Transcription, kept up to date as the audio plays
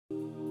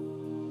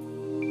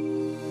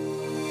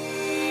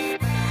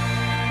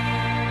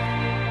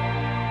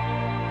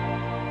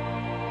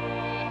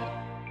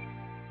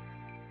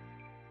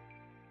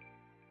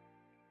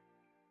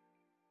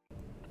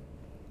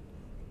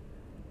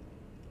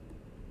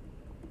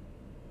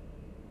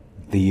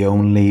The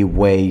only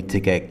way to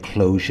get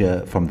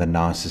closure from the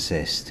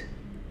narcissist.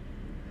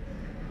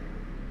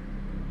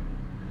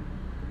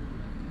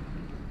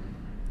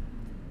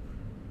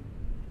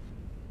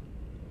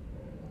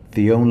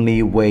 The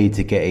only way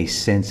to get a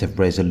sense of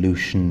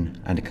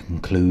resolution and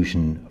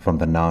conclusion from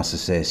the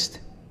narcissist.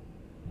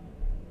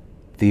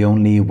 The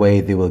only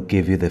way they will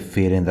give you the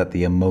feeling that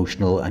the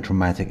emotional and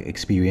traumatic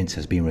experience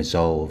has been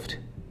resolved.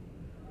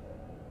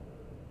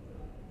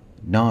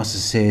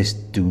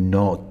 Narcissists do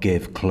not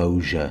give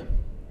closure.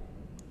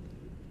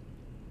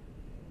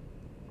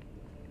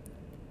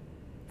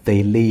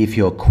 They leave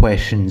your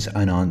questions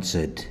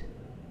unanswered.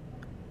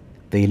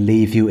 They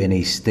leave you in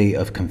a state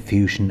of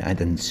confusion and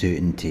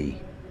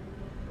uncertainty.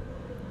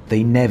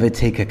 They never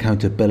take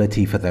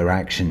accountability for their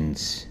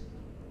actions.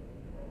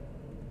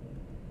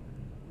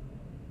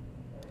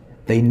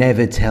 They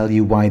never tell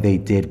you why they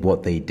did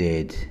what they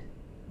did.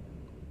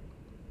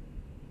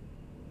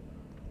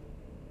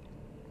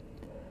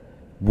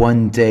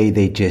 One day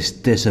they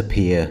just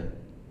disappear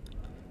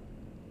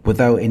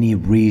without any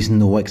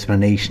reason or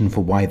explanation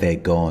for why they're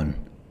gone.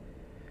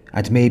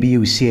 And maybe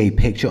you see a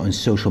picture on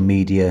social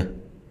media,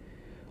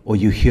 or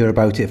you hear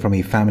about it from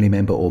a family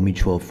member or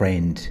mutual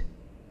friend.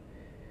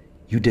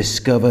 You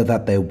discover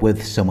that they're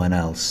with someone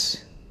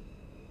else.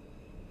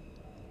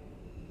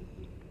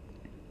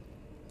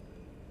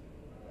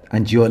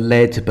 And you're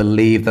led to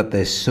believe that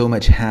they're so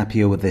much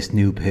happier with this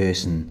new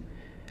person,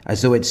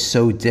 as though it's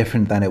so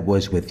different than it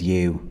was with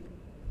you.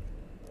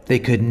 They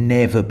could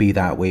never be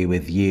that way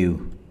with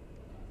you.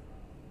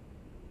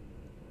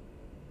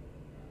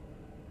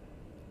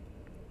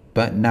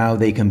 But now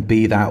they can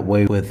be that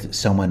way with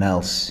someone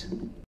else.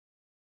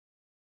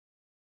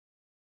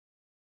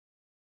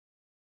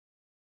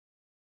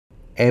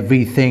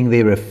 Everything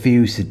they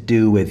refuse to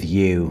do with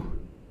you,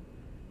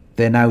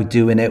 they're now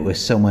doing it with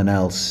someone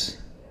else.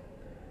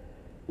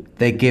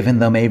 They're giving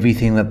them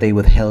everything that they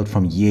withheld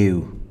from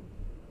you.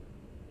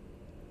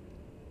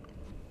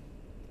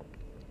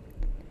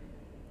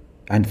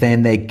 And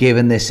then they're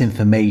giving this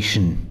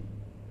information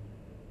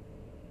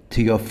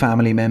to your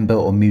family member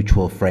or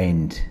mutual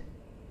friend.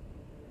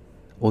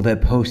 Or they're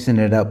posting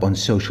it up on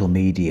social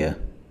media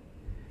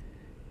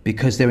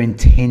because they're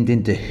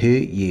intending to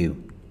hurt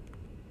you.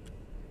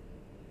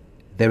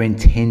 They're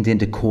intending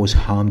to cause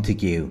harm to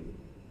you.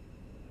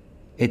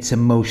 It's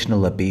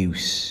emotional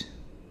abuse.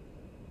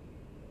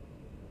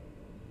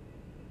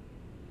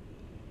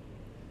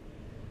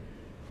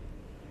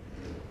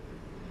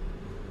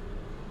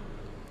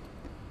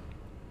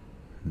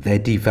 They're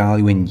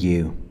devaluing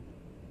you.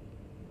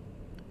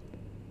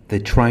 They're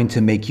trying to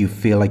make you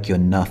feel like you're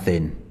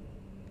nothing.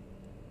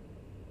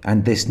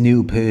 And this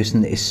new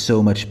person is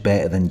so much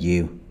better than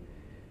you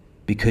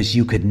because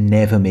you could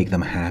never make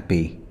them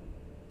happy.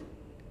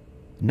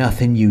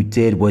 Nothing you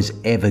did was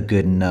ever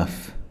good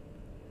enough.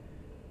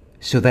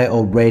 So they're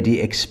already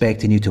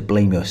expecting you to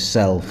blame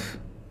yourself.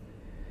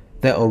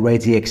 They're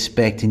already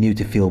expecting you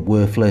to feel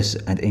worthless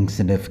and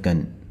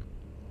insignificant.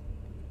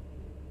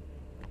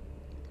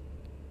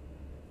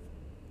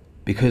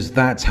 Because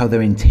that's how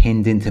they're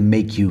intending to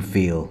make you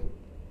feel.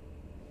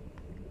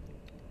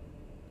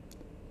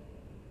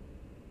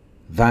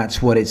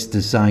 That's what it's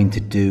designed to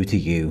do to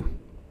you.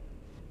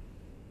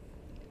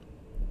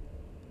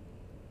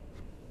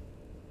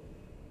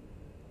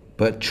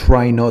 But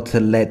try not to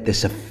let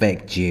this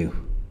affect you.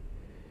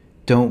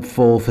 Don't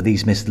fall for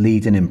these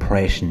misleading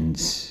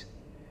impressions.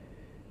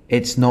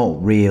 It's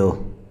not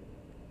real.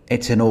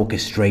 It's an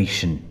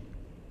orchestration.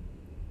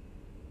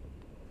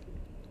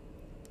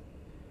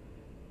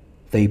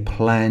 They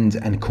planned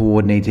and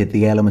coordinated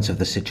the elements of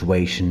the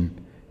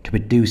situation to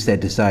produce their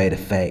desired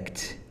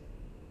effect.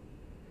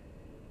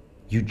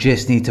 You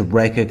just need to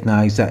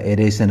recognize that it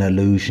is an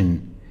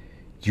illusion.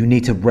 You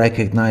need to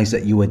recognize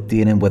that you are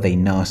dealing with a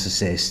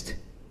narcissist.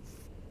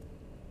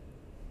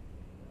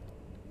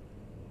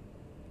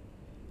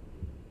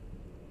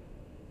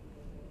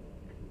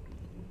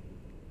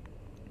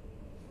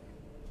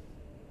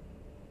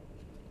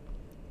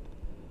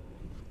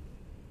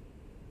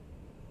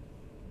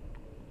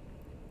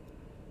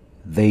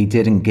 They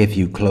didn't give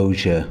you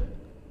closure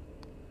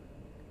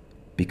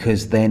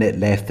because then it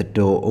left the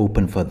door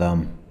open for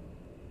them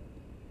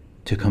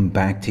to come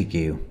back to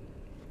you.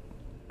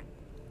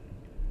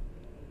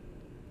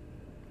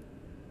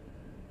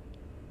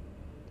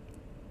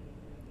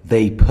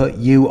 They put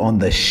you on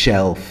the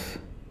shelf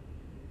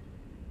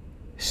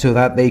so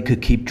that they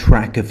could keep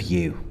track of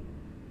you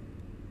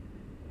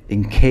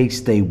in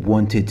case they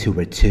wanted to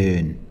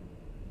return.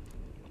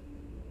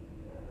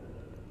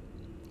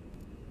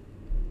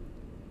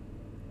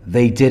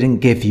 They didn't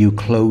give you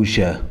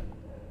closure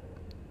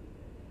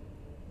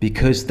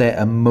because they're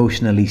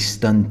emotionally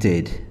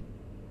stunted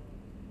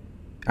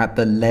at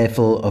the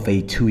level of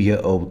a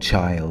 2-year-old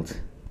child.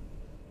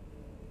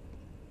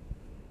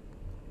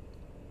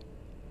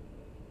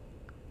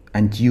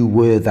 And you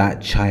were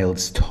that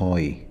child's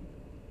toy.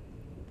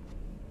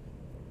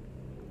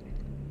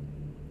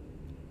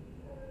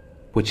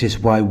 Which is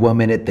why one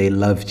minute they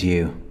loved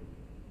you,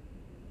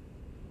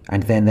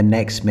 and then the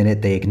next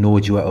minute they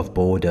ignored you out of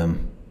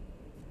boredom.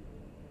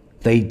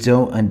 They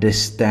don't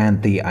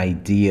understand the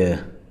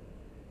idea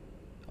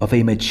of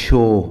a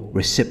mature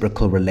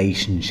reciprocal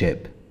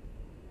relationship.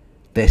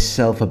 They're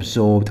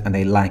self-absorbed and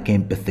they lack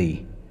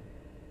empathy.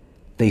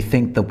 They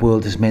think the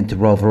world is meant to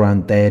revolve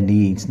around their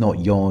needs,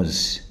 not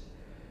yours.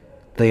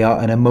 They are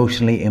an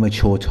emotionally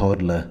immature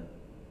toddler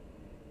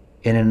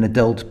in an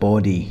adult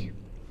body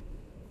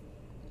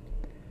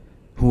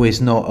who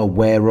is not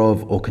aware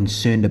of or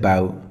concerned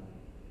about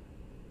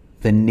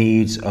the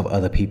needs of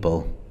other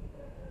people.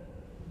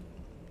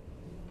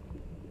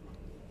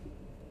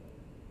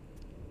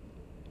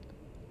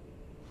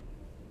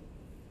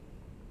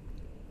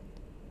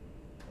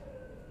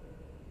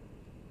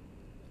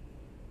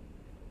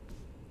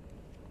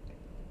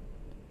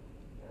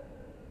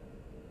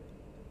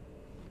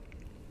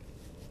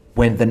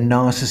 When the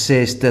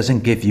narcissist doesn't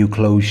give you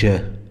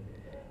closure,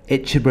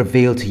 it should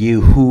reveal to you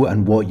who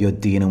and what you're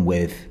dealing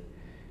with,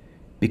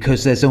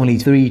 because there's only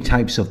 3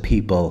 types of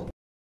people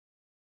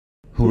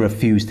who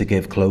refuse to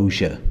give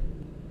closure: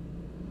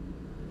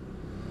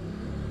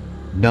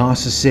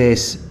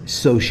 narcissists,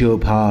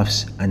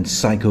 sociopaths, and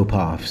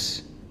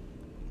psychopaths.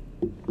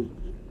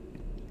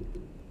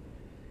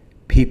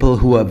 People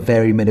who are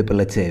very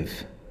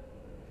manipulative,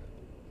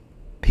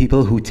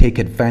 people who take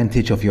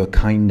advantage of your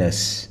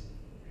kindness.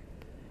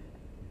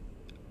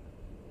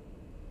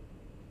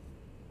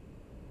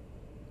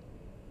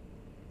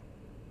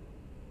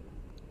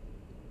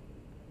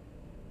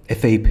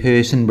 If a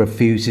person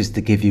refuses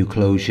to give you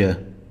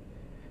closure,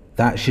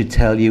 that should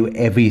tell you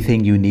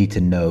everything you need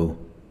to know.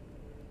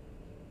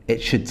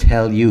 It should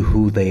tell you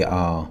who they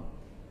are.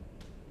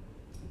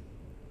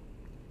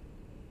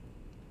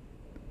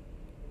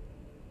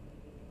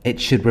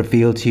 It should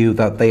reveal to you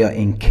that they are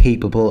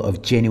incapable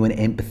of genuine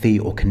empathy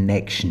or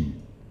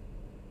connection.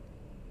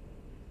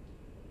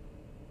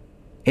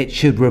 It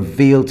should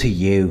reveal to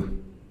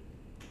you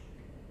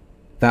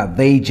that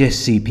they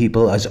just see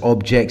people as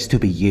objects to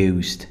be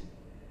used.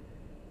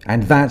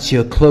 And that's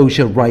your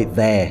closure right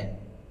there.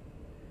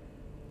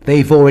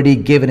 They've already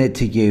given it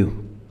to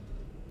you.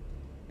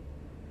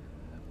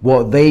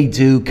 What they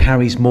do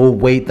carries more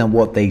weight than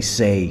what they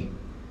say.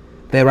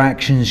 Their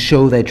actions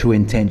show their true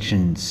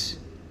intentions.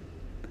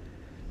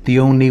 The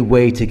only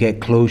way to get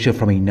closure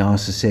from a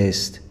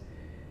narcissist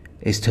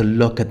is to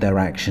look at their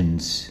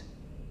actions.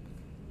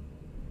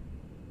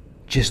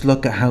 Just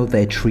look at how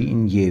they're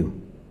treating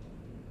you.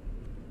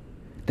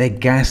 They're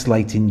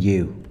gaslighting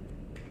you.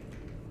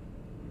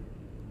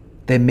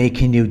 They're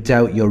making you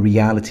doubt your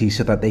reality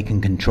so that they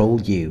can control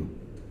you.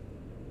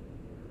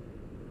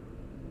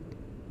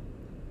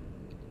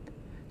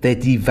 They're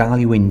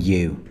devaluing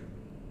you.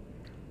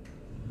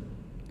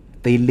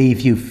 They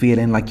leave you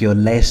feeling like you're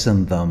less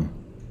than them.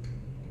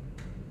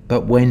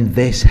 But when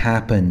this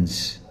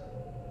happens,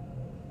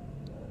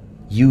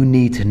 you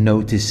need to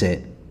notice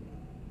it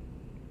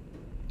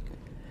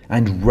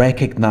and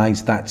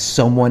recognize that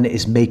someone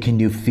is making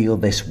you feel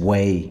this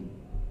way.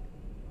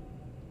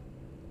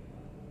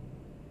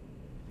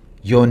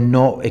 You're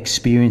not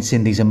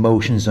experiencing these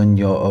emotions on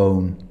your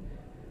own.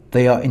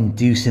 They are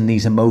inducing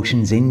these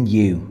emotions in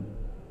you.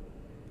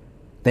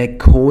 They're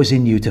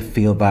causing you to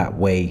feel that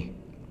way.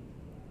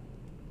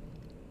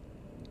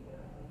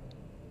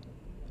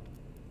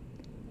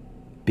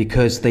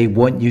 Because they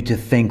want you to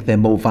think they're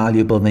more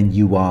valuable than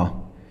you are,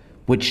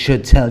 which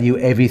should tell you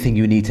everything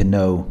you need to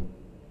know.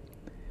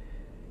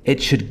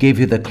 It should give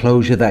you the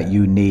closure that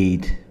you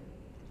need.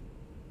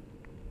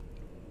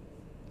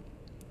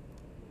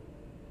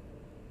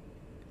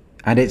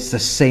 And it's the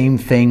same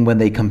thing when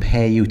they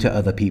compare you to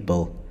other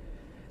people.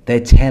 They're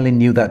telling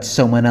you that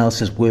someone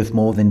else is worth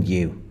more than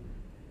you.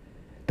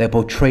 They're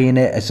portraying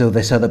it as though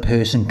this other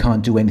person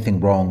can't do anything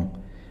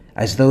wrong,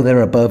 as though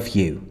they're above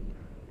you.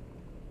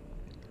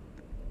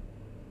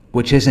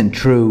 Which isn't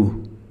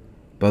true,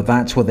 but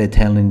that's what they're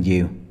telling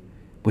you,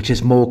 which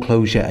is more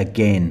closure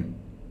again.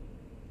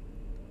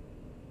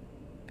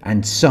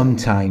 And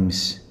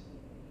sometimes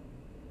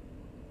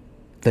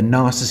the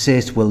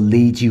narcissist will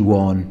lead you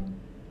on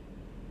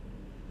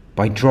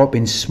by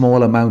dropping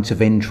small amounts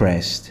of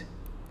interest.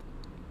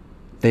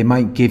 They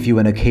might give you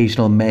an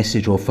occasional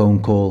message or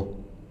phone call,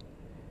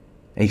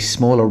 a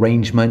small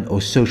arrangement or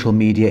social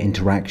media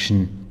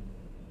interaction,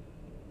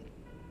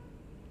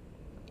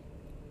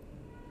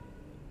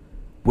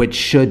 which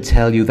should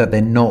tell you that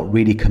they're not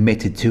really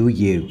committed to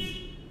you.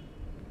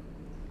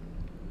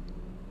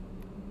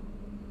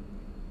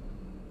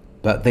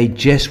 But they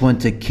just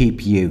want to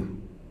keep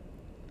you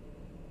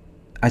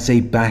as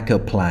a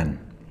backup plan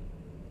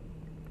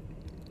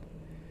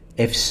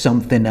if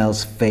something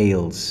else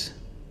fails.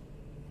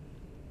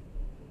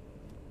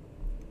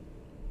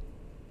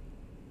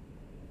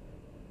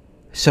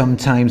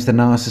 Sometimes the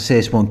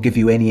narcissist won't give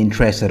you any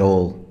interest at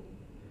all.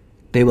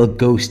 They will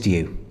ghost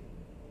you.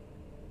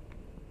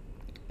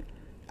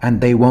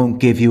 And they won't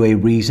give you a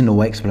reason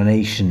or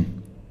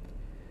explanation.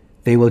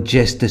 They will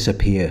just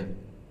disappear,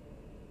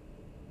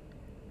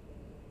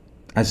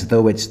 as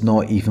though it's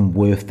not even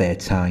worth their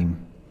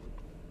time.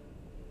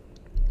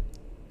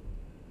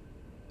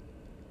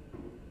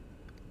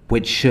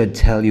 which should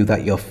tell you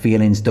that your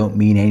feelings don't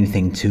mean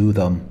anything to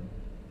them.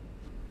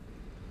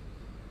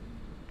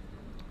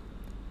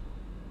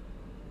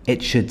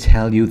 It should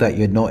tell you that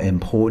you're not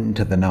important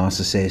to the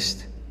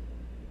narcissist.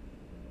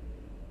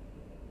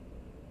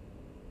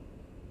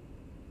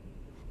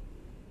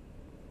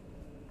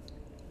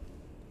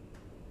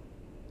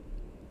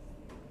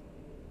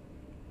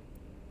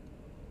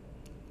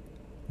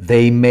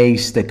 They may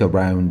stick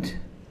around,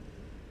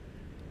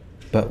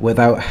 but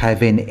without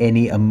having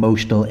any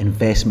emotional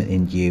investment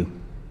in you,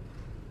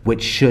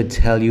 which should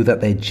tell you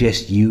that they're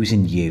just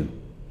using you.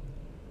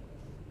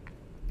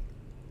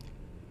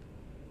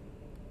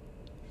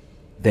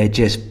 They're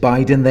just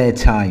biding their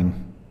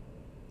time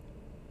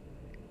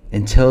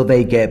until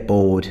they get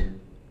bored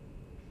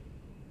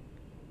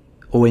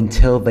or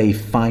until they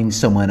find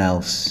someone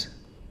else.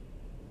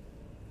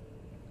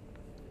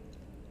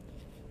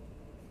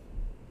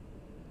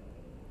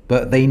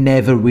 But they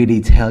never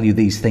really tell you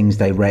these things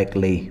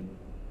directly,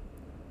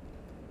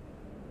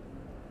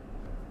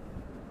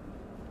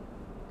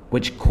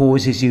 which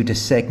causes you to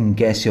second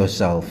guess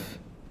yourself.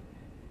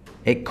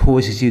 It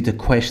causes you to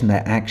question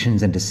their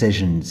actions and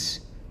decisions.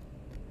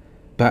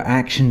 But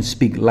actions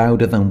speak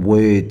louder than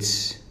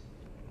words.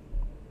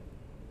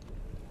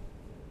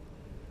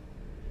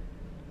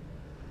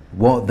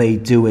 What they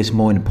do is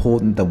more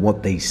important than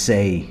what they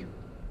say.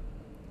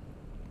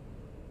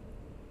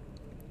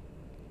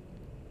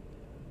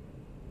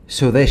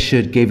 So this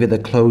should give you the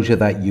closure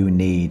that you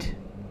need.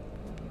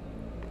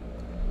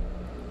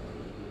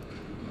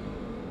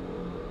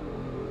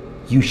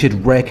 You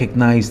should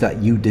recognize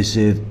that you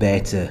deserve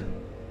better.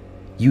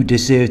 You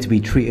deserve to be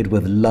treated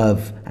with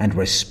love and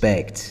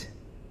respect.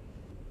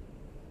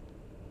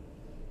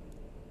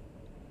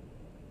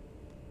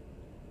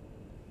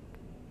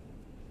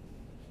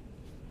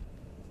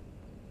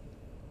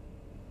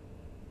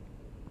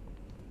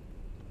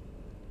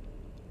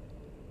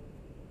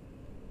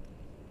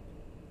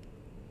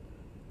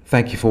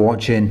 Thank you for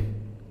watching.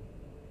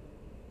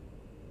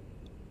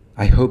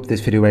 I hope this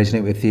video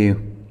resonated with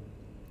you.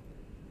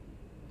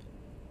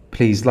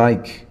 Please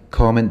like,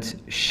 comment,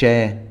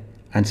 share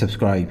and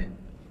subscribe.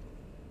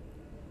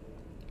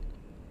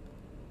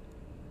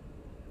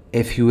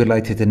 If you would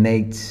like to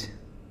donate,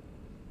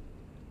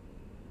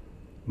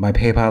 my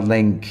PayPal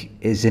link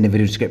is in the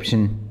video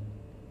description.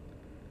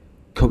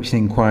 Coaching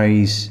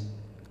inquiries,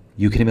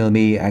 you can email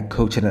me at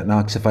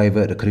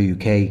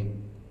coaching@narcsurvivor.co.uk.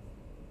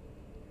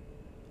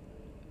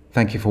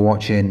 Thank you for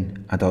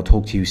watching, and I'll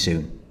talk to you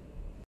soon.